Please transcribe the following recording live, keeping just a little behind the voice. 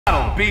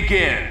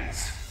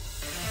begins.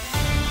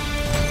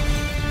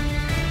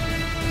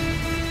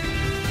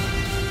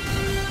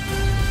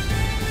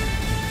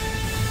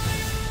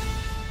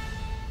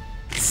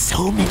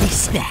 So many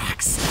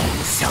snacks,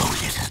 so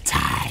little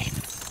time.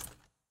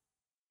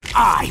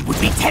 I would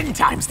be 10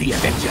 times the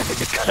Avenger that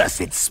the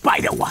cursed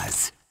spider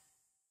was.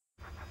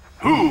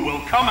 Who will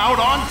come out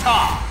on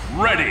top?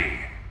 Ready.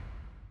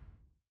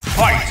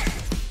 Fight!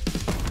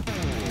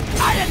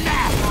 Iron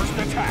Man! First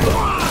attack.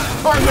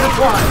 Target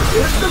acquired.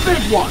 It's the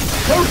big one.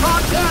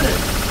 Proton cannon.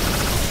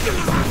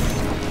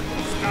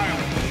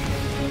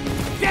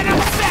 Get him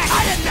back!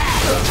 Iron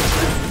Man!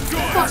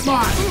 Butt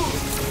mine.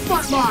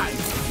 Butt mine.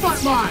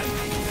 Butt mine.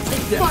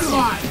 Butt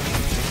mine.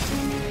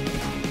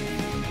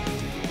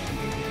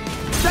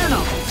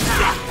 Venom.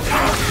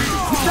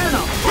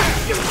 Venom.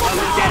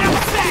 Get him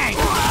back!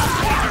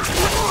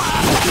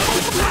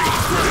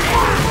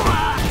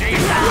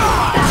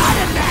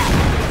 Iron Man!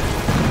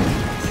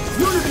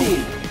 Unity.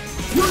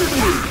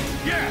 Unity.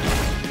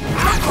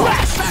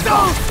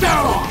 Soul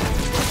Stone!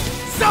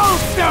 Soul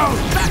Stone!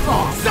 Back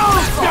off. Soul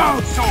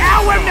Stone!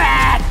 Hour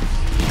Man!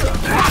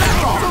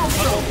 Back off.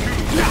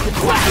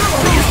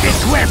 Is this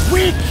we're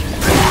weak?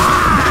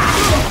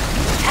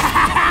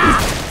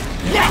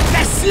 Let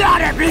the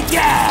slaughter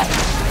begin!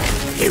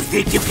 You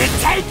think you can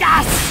take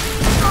us?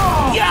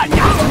 You're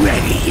not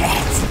ready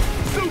yet!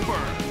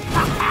 Super!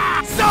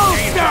 Soul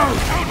Stone!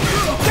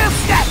 We'll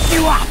snatch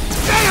you up!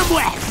 Venom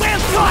Web!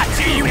 We'll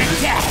torture you to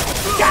death!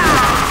 Die!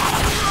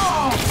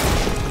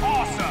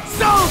 Awesome!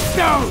 Soul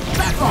Stone!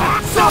 Back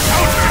off. Soul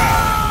Stone!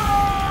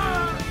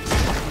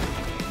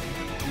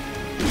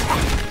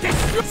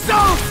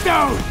 Soul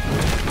Stone!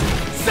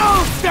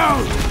 Soul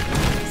Stone!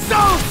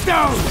 Soul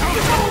Stone!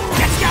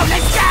 Let's go,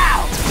 let's go!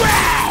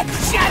 Grab!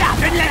 Shut up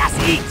and let us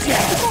eat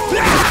you!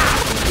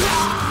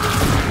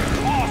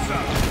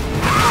 Awesome!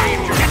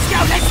 Let's go,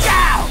 let's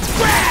go!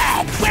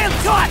 Grab! We'll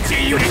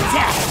torture you to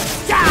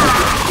death! Die!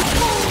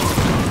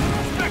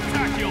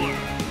 Spectacular!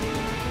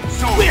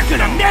 So We're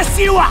gonna mess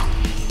you up!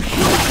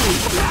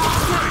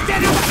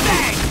 Get him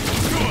back!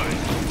 good!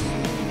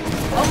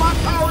 Unlock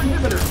power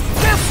inhibitor.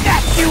 We'll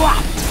snatch you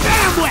up!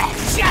 Venom Web!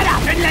 Shut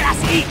up and let us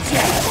eat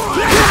you!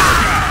 Great!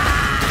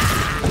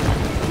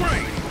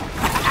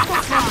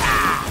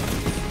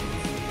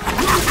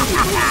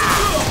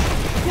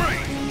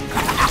 Great!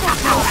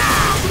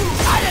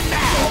 Iron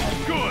Man!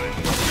 Good!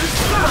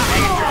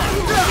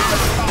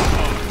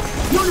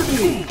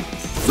 Unity.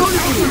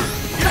 Unity.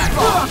 Back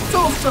off.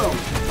 Soul Stone.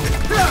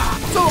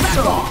 Soul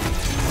Stone.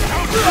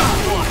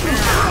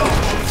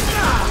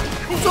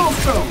 Soul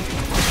Stone.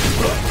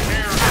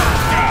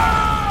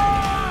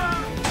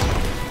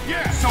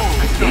 Yeah! So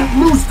Can't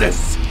lose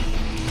this.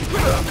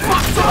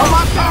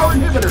 Unlock power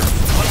inhibitor.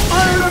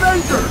 Iron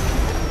Avenger.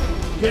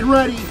 Get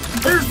ready.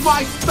 Here's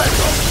my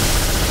special.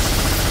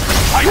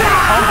 Hyper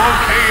Combo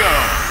KO!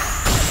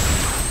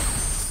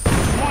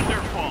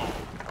 Wonderful!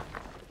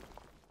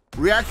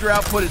 Reactor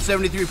output at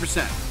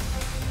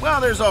 73%. Well,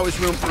 there's always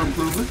room for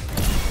improvement.